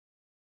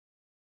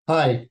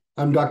Hi,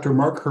 I'm Dr.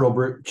 Marc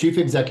Hurlbert, Chief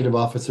Executive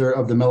Officer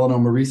of the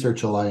Melanoma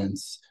Research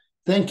Alliance.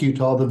 Thank you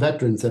to all the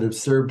veterans that have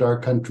served our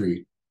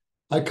country.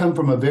 I come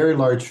from a very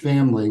large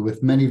family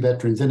with many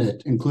veterans in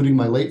it, including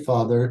my late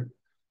father,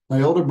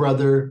 my older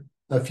brother,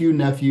 a few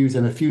nephews,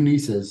 and a few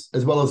nieces,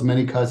 as well as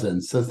many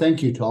cousins. So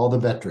thank you to all the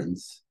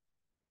veterans.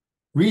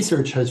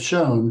 Research has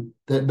shown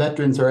that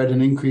veterans are at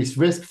an increased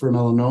risk for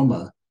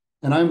melanoma,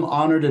 and I'm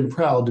honored and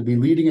proud to be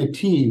leading a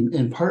team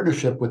in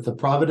partnership with the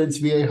Providence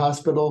VA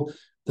Hospital,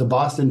 the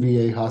Boston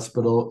VA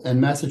Hospital, and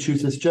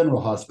Massachusetts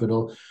General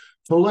Hospital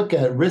to look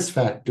at risk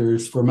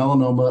factors for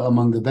melanoma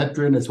among the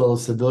veteran as well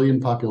as civilian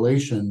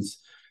populations,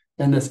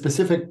 and a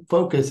specific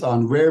focus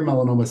on rare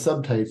melanoma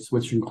subtypes,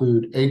 which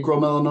include acral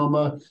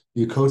melanoma,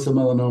 mucosal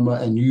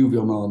melanoma, and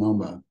uveal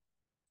melanoma.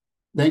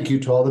 Thank you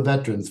to all the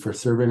veterans for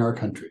serving our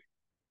country.